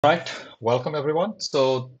Right, welcome everyone.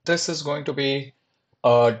 So this is going to be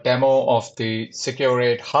a demo of the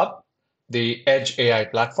Securade Hub, the Edge AI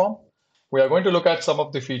platform. We are going to look at some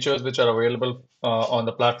of the features which are available on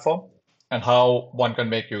the platform and how one can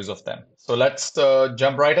make use of them. So let's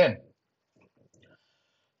jump right in.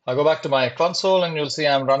 I'll go back to my console and you'll see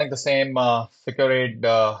I'm running the same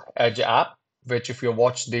Securade Edge app, which if you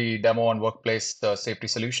watch the demo on Workplace Safety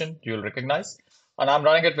Solution, you'll recognize. And I'm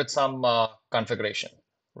running it with some configuration,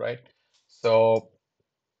 right? So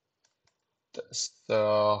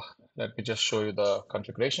let me just show you the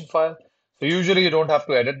configuration file. So usually you don't have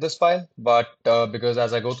to edit this file, but because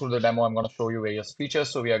as I go through the demo, I'm going to show you various features.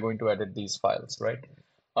 So we are going to edit these files, right?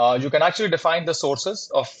 You can actually define the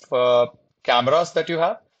sources of cameras that you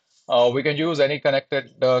have. We can use any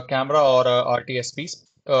connected camera or a RTSP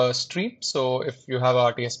stream. So if you have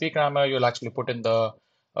a RTSP camera, you'll actually put in the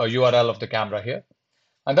URL of the camera here.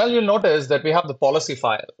 And then you'll notice that we have the policy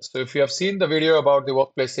file. So if you have seen the video about the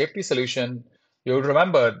workplace safety solution, you'll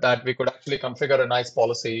remember that we could actually configure a nice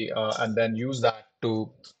policy and then use that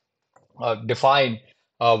to define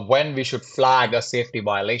when we should flag a safety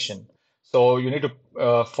violation. So you need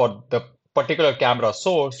to, for the particular camera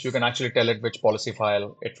source, you can actually tell it which policy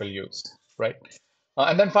file it will use, right?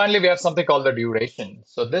 And then finally, we have something called the duration.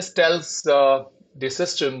 So this tells the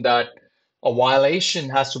system that a violation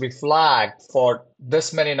has to be flagged for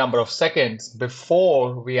this many number of seconds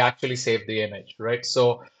before we actually save the image, right?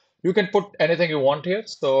 So you can put anything you want here.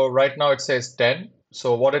 So right now it says 10.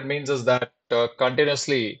 So what it means is that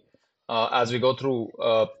continuously, as we go through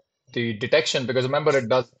the detection, because remember it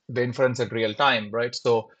does the inference at real time, right?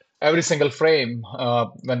 So every single frame,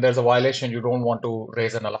 when there's a violation, you don't want to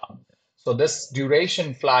raise an alarm. So this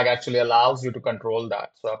duration flag actually allows you to control that.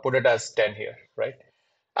 So I put it as 10 here, right?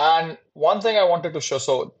 And one thing I wanted to show,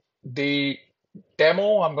 so the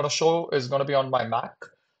demo I'm going to show is going to be on my Mac,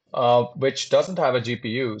 which doesn't have a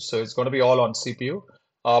GPU. So it's going to be all on CPU.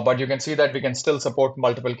 But you can see that we can still support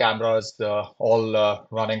multiple cameras, all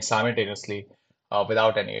running simultaneously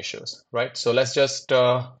without any issues, right? So let's just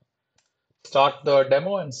start the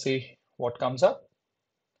demo and see what comes up.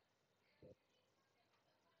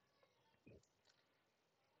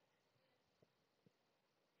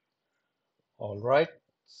 All right,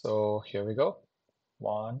 so here we go.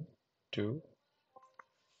 One, two,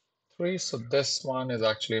 three. So this one is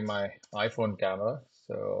actually my iPhone camera.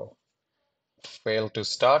 So failed to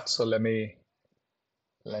start. So let me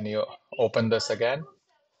open this again.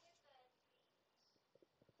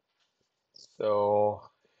 So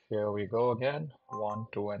here we go again. One,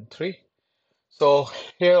 two, and three. So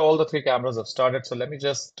here all the three cameras have started. So let me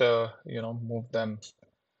just move them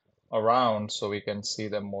around so we can see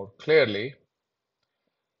them more clearly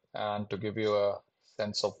and to give you a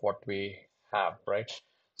sense of what we have, right?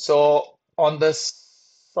 So on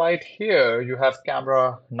this side here, you have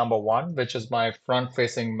camera number one, which is my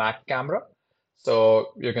front-facing Mac camera.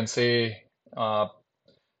 So you can see uh,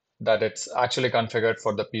 that it's actually configured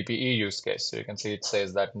for the PPE use case. So you can see it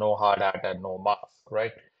says that no hard hat and no mask,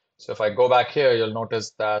 right? So if I go back here, you'll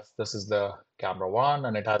notice that this is the camera one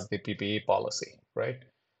and it has the PPE policy, right?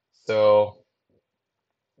 So,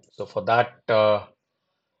 so for that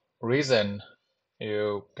reason,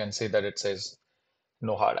 you can see that it says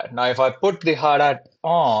no hard hat. Now, if I put the hard hat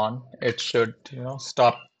on, it should,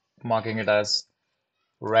 stop marking it as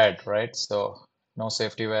red, right? So no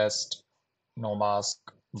safety vest, no mask,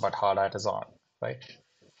 but hard hat is on, right?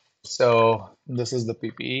 So this is the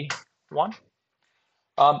PPE one.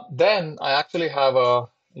 Then I actually have a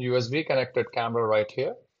USB connected camera right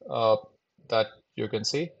here that you can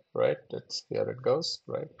see, right? It's here it goes,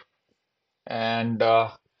 right? And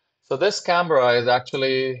so this camera is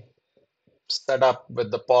actually set up with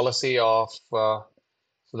the policy of, so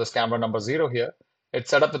this camera number 0 here, it's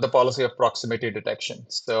set up with the policy of proximity detection.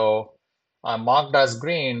 So I'm marked as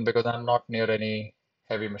green because I'm not near any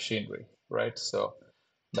heavy machinery, right? So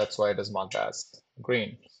that's why it is marked as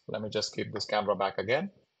green. Let me just keep this camera back again.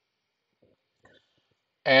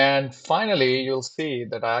 And finally, you'll see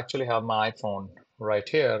that I actually have my iPhone right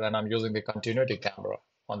here and I'm using the continuity camera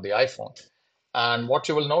on the iPhone. And what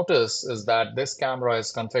you will notice is that this camera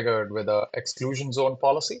is configured with a exclusion zone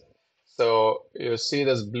policy. So you see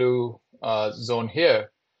this blue zone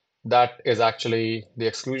here, that is actually the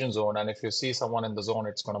exclusion zone. And if you see someone in the zone,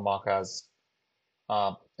 it's going to mark as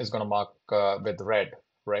with red,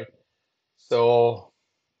 right? So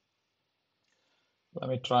let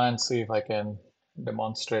me try and see if I can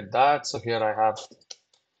demonstrate that. So here I have,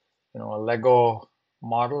 a Lego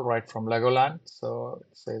model right from Legoland. So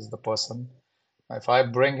it says the person. If I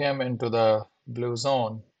bring him into the blue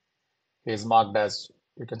zone, he's marked as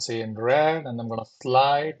You can see in red, and I'm going to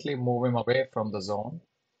slightly move him away from the zone.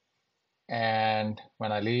 And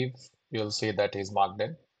when I leave, you'll see that he's marked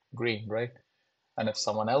in green, right? And if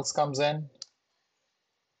someone else comes in,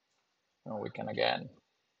 we can again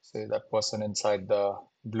see that person inside the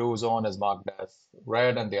blue zone is marked as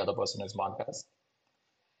red and the other person is marked as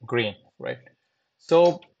green, right?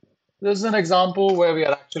 So this is an example where we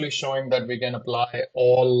are actually showing that we can apply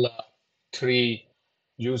all three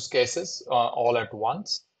use cases all at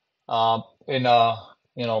once in a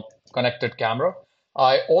connected camera.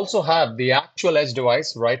 I also have the actual edge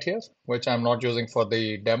device right here, which I'm not using for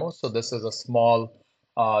the demo. So this is a small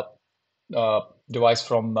uh, device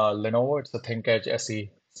from Lenovo. It's the ThinkEdge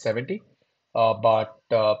SE70.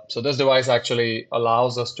 So this device actually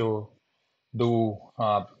allows us to do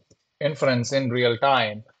inference in real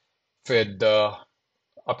time with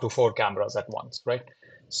up to four cameras at once, right?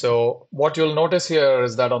 So what you'll notice here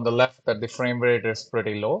is that on the left that the frame rate is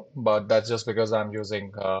pretty low, but that's just because I'm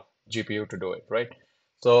using GPU to do it, right?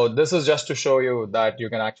 So this is just to show you that you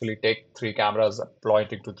can actually take three cameras,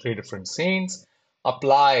 pointing to three different scenes,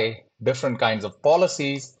 apply different kinds of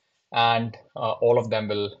policies, and all of them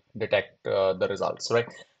will detect the results, right?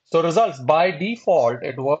 So results by default,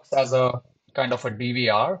 it works as a kind of a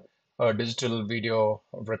DVR, a digital video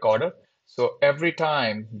recorder. So every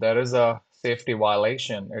time there is a safety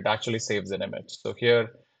violation, it actually saves an image. So here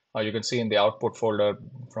you can see in the output folder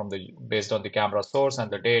from the based on the camera source and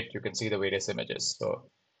the date, you can see the various images. So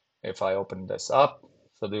if I open this up,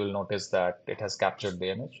 so you will notice that it has captured the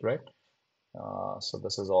image, right? So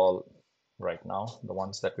this is all right now, the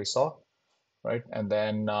ones that we saw, right? And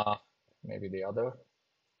then maybe the other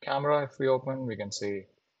camera, if we open, we can see.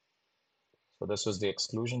 So this was the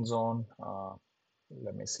exclusion zone.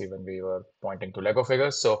 Let me see when we were pointing to Lego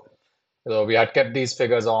figures. So we had kept these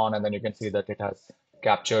figures on, and then you can see that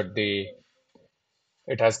captured the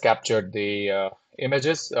it has captured the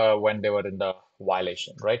images when they were in the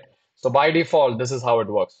violation, right? So by default, this is how it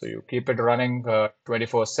works. So you keep it running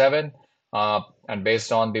 24/7, and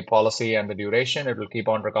based on the policy and the duration, it will keep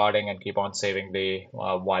on recording and keep on saving the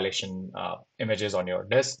violation images on your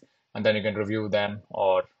disk, and then you can review them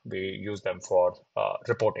or use them for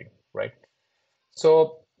reporting, right?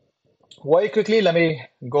 So very quickly, let me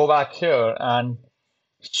go back here and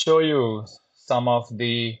show you some of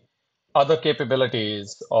the other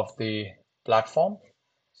capabilities of the platform.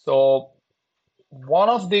 So one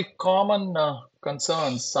of the common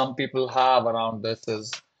concerns some people have around this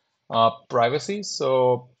is privacy.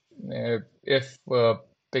 So if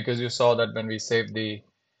because you saw that when we save the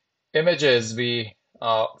images, we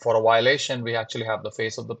for a violation, we actually have the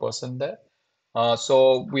face of the person there.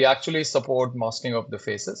 So we actually support masking of the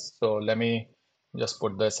faces. So let me just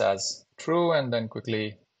put this as true and then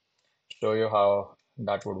quickly show you how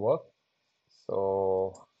that would work.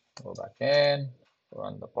 So go back in,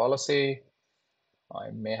 run the policy.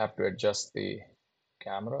 I may have to adjust the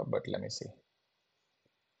camera, but let me see.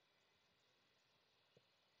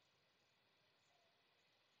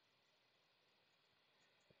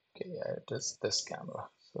 Okay, yeah, it is this camera.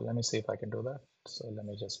 So let me see if I can do that. So let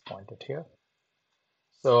me just point it here.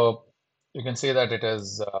 So you can see that it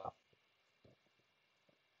is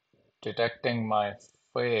detecting my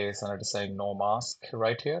face and it is saying no mask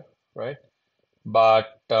right here, right?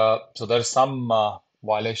 But so there's some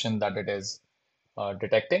violation that it is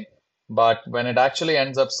detecting. But when it actually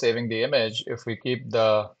ends up saving the image, if we keep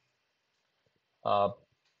the uh,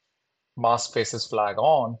 mask faces flag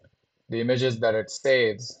on, the images that it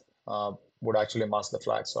saves would actually mask the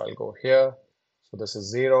flag. So I'll go here. So this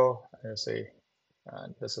is 0, and you see,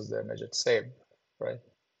 and this is the image it saved, right?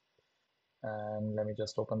 And let me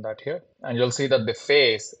just open that here. And you'll see that the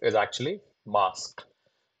face is actually masked.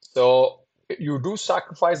 So you do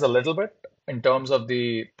sacrifice a little bit in terms of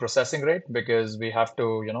the processing rate because we have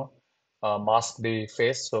to, mask the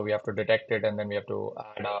face. So we have to detect it and then we have to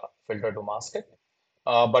add a filter to mask it.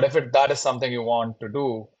 But if that is something you want to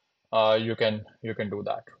do, you can do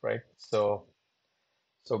that, right? So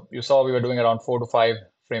you saw we were doing around 4 to 5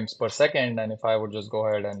 frames per second, and if I would just go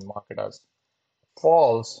ahead and mark it as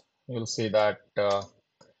false, you'll see that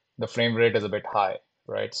the frame rate is a bit high,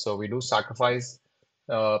 right? So we do sacrifice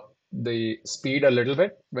uh, the speed a little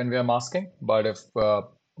bit when we are masking, but if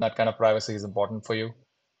that kind of privacy is important for you,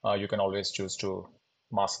 you can always choose to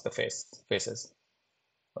mask the faces,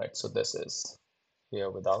 right? So this is here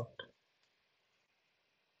without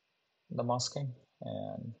the masking,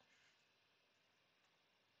 and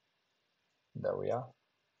there we are,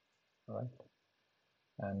 right?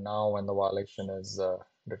 And now when the violation is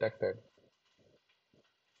detected,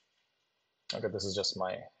 okay, this is just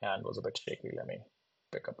my hand was a bit shaky. Let me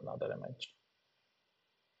pick up another image.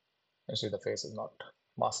 You see the face is not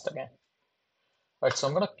masked again. Right, so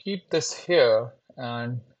I'm going to keep this here,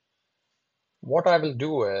 and what I will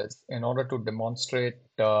do is, in order to demonstrate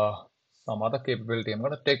some other capability, I'm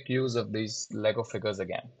going to take use of these Lego figures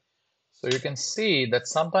again. So you can see that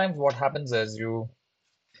sometimes what happens is you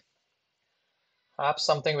have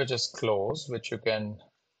something which is closed, which you can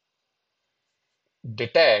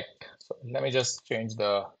detect. So let me just change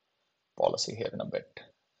the policy here in a bit.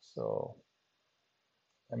 So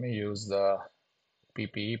let me use the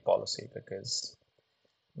PPE policy because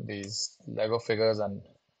these Lego figures and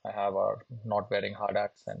I have are not wearing hard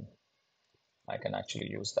hats, and I can actually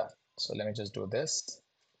use that. So let me just do this.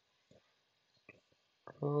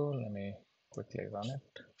 Cool. Let me quickly run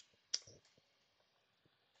it.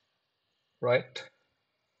 Right.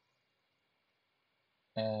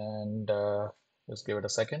 And just give it a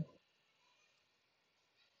second.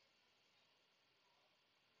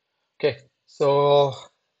 Okay. So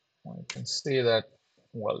you can see that,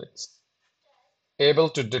 well, it's able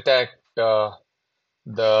to detect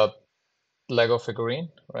the Lego figurine,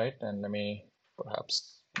 right? And let me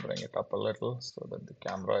perhaps bring it up a little so that the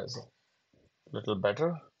camera is a little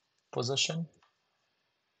better position.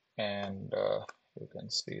 And you can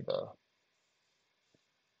see the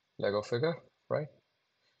Lego figure, right?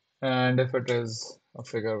 And if it is a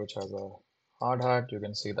figure which has a hard hat, you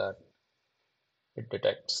can see that it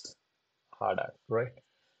detects hard hat, right?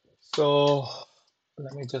 So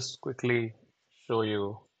let me just quickly show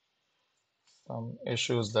you some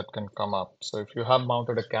issues that can come up. So if you have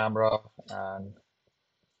mounted a camera and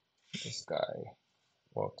this guy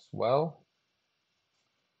works well,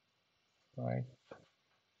 right?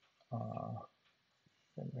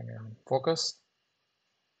 Bring it in focus.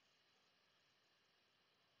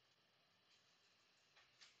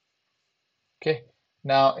 Okay,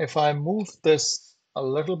 now if I move this a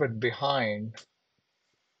little bit behind,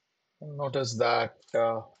 you'll notice that,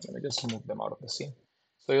 let me just move them out of the scene.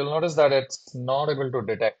 So you'll notice that it's not able to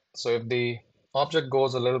detect. So if the object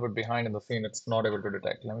goes a little bit behind in the scene, it's not able to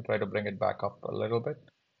detect. Let me try to bring it back up a little bit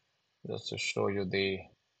just to show you the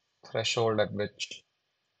threshold at which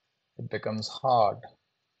it becomes hard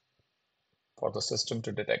for the system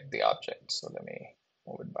to detect the object. So let me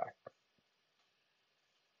move it back.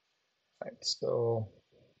 Right, so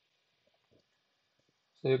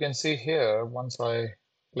you can see here, once I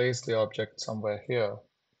place the object somewhere here,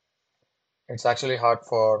 it's actually hard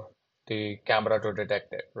for the camera to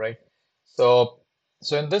detect it, right? So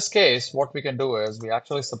in this case, what we can do is we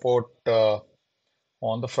actually support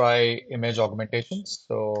on-the-fly image augmentations.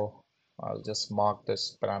 So I'll just mark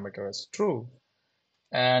this parameter as true.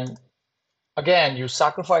 And again, you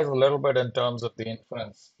sacrifice a little bit in terms of the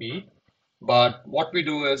inference speed. But what we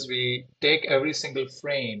do is we take every single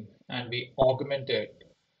frame and we augment it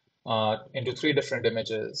into three different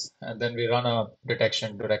images, and then we run a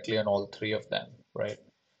detection directly on all three of them, right?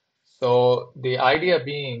 So the idea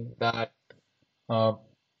being that uh,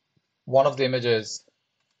 one of the images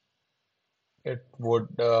it would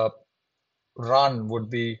run would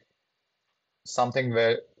be something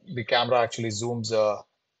where the camera actually zooms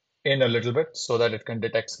in a little bit so that it can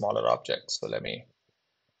detect smaller objects. So let me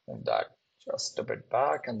move that just a bit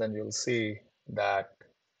back, and then you'll see that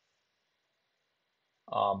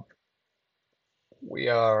um, we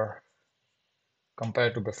are,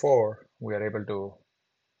 compared to before, we are able to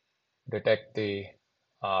detect the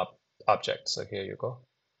uh, object. So here you go.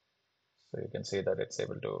 So you can see that it's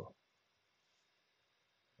able to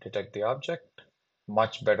detect the object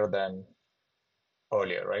much better than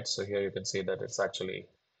earlier, right? So here you can see that it's actually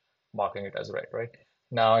marking it as red, right?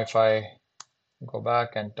 Now, if I go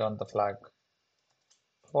back and turn the flag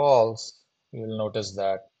false, you'll notice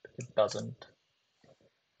that it doesn't,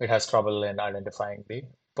 it has trouble in identifying the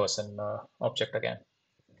person object again.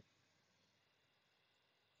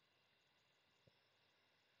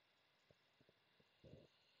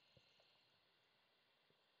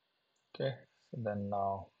 Okay, so then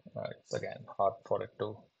now it's again hard for it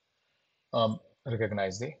to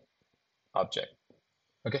recognize the object.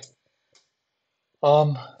 Okay.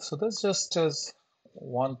 So this just is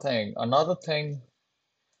one thing. Another thing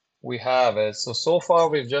we have is, so far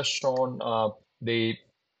we've just shown the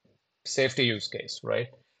safety use case, right?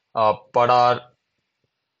 But our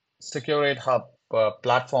Securade Hub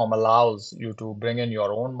platform allows you to bring in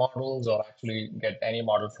your own models or actually get any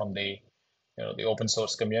model from the open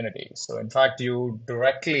source community. So in fact, you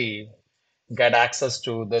directly get access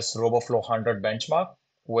to this RoboFlow 100 benchmark,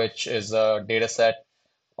 which is a data set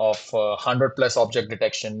of 100 plus object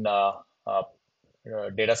detection uh,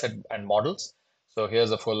 data set and models. So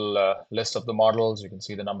here's a full list of the models. You can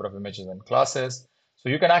see the number of images and classes. So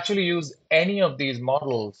you can actually use any of these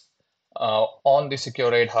models on the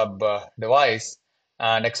Securade Hub device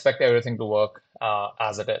and expect everything to work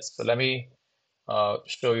as it is. So let me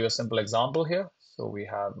show you a simple example here. So we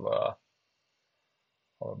have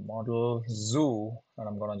our model zoo, and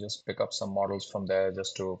I'm going to just pick up some models from there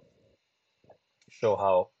just to show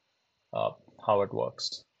uh, how it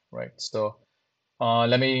works, right? So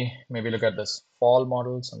let me maybe look at this fall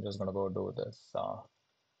model. So I'm just going to go do this. So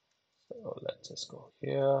let's just go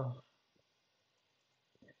here.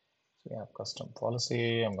 So we have custom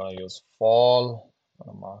policy. I'm going to use fall. I'm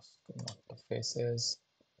going to mask not the faces,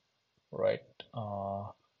 right?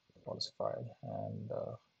 Policy file and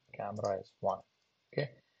camera is 1. Okay.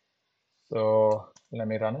 So let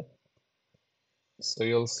me run it. So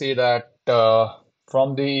you'll see that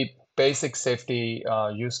from the basic safety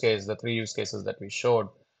use case, the 3 use cases that we showed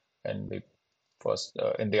in the first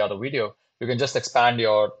in the other video, you can just expand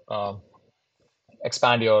your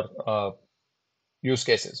use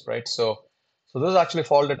cases, right? So this is actually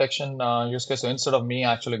fall detection use case. So instead of me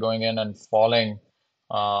actually going in and falling,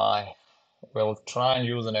 I will try and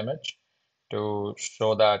use an image to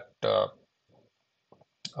show that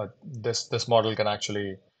this model can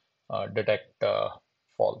actually detect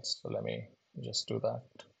falls. So let me just do that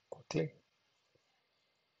quickly.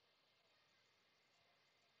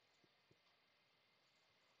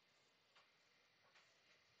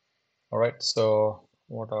 All right, so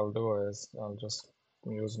what I'll do is I'll just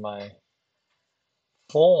use my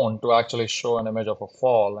phone to actually show an image of a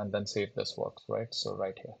fall and then see if this works, right? So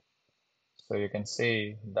right here. So you can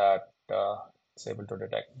see that it's able to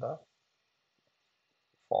detect the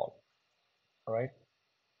fall, right?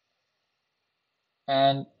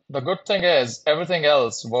 And the good thing is everything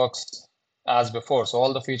else works as before. So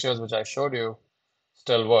all the features which I showed you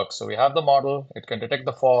still work. So we have the model, it can detect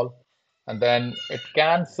the fall, and then it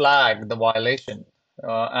can flag the violation,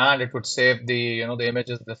 and it would save the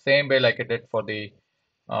images the same way like it did for the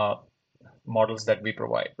uh, models that we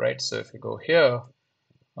provide, right? So if you go here,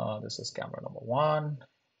 this is camera number 1,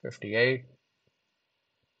 58.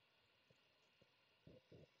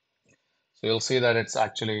 So you'll see that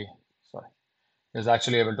sorry, it's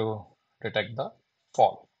actually able to detect the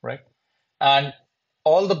fall, right? And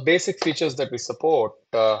all the basic features that we support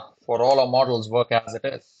for all our models work as it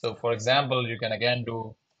is. So for example, you can again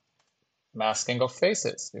do masking of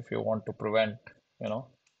faces if you want to prevent, you know,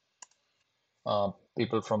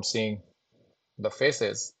 people from seeing the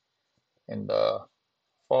faces in the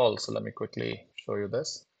fall. So let me quickly show you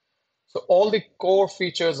this. So all the core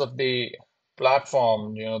features of the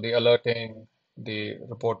platform, the alerting, the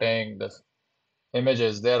reporting, the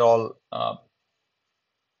images, they're all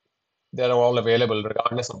available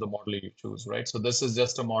regardless of the model you choose, right? So this is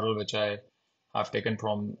just a model which I have taken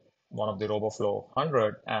from one of the RoboFlow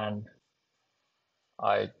 100, and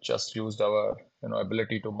I just used our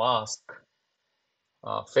ability to mask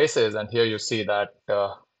faces. And here you see that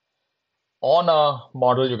on a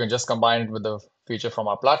model, you can just combine it with the feature from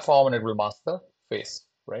our platform and it will mask the face,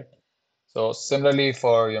 right? So similarly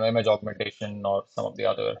for image augmentation or some of the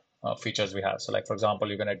other features we have. So like for example,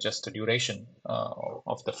 you can adjust the duration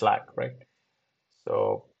of the flag, right?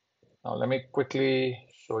 So now let me quickly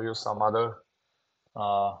show you some other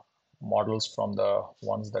uh, models from the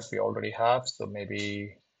ones that we already have. So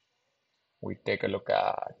maybe we take a look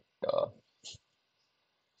at uh,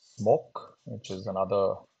 smoke, which is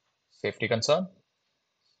another safety concern.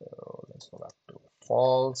 So let's go back to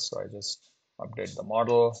false. So I just update the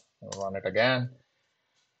model, run it again.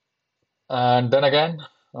 And then again,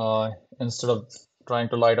 instead of trying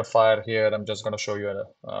to light a fire here, I'm just going to show you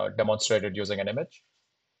demonstrated using an image.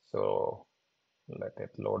 So let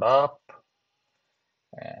it load up.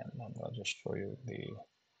 And I'm going to just show you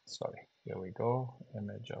sorry, here we go,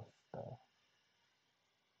 image of the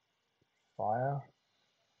fire.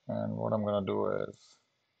 And what I'm going to do is,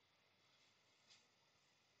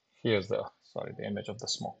 here's the image of the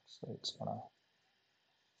smoke. So it's going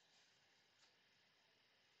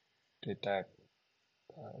to detect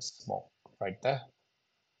smoke right there,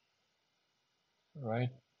 right?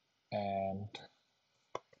 And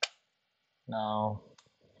now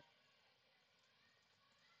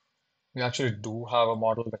we actually do have a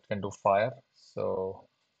model that can do fire, so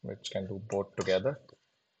which can do both together.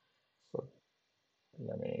 So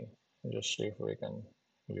let me just see if we can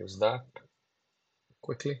use that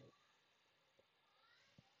quickly.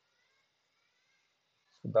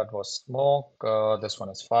 So that was smoke. This one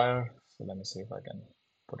is fire. So let me see if I can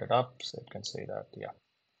put it up so it can see that, yeah,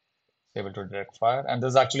 it's able to detect fire. And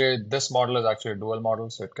this model is actually a dual model,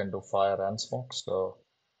 so it can do fire and smoke. So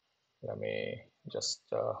let me just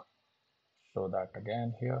show that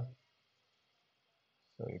again here.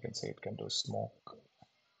 So you can see it can do smoke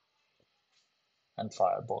and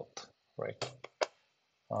fire both, right?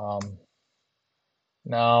 Um,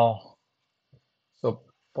 now, so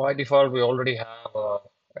by default, we already have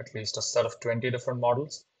at least a set of 20 different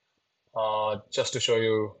models. Just to show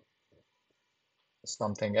you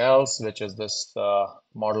something else, which is this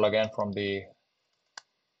model again from the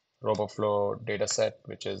RoboFlow dataset,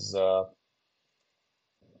 which is to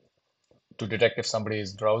detect if somebody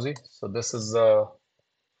is drowsy. So this is a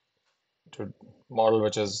model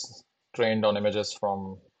which is trained on images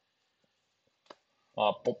from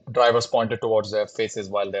drivers pointed towards their faces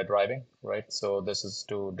while they're driving, right? So this is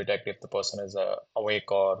to detect if the person is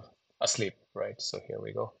awake or asleep, right? So here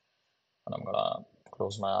we go. And I'm gonna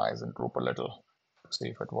close my eyes and droop a little, see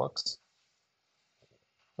if it works,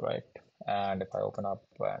 right? And if I open up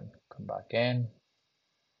and come back in,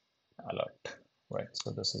 alert, right?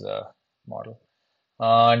 So this is a model.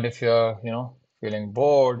 And if you're, feeling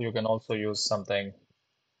bored, you can also use something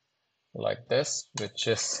like this, which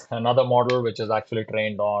is another model which is actually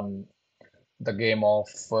trained on the game of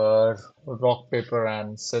rock, paper,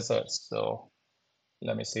 and scissors. So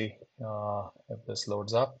let me see if this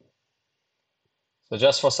loads up. So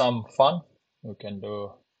just for some fun, we can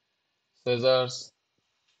do scissors,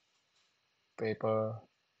 paper,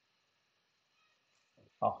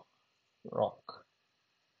 oh, rock,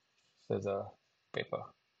 scissor, paper,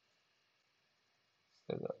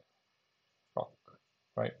 scissor, rock,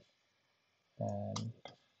 right? And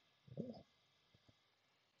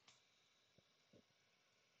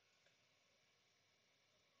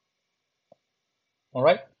all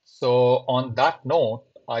right. So on that note,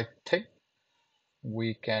 I think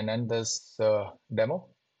we can end this demo.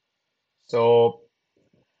 So,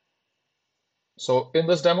 so in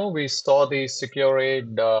this demo, we saw the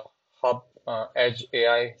Securade Hub Edge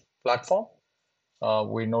AI platform.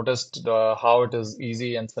 We noticed how it is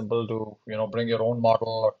easy and simple to, bring your own model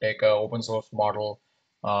or take an open source model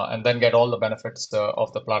and then get all the benefits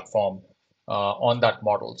of the platform on that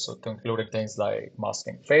model. So including things like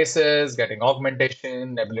masking faces, getting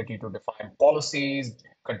augmentation, ability to define policies,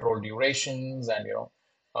 control durations, and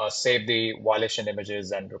save the violation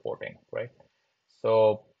images and reporting, right?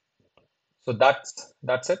 So so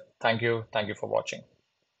that's it. Thank you for watching.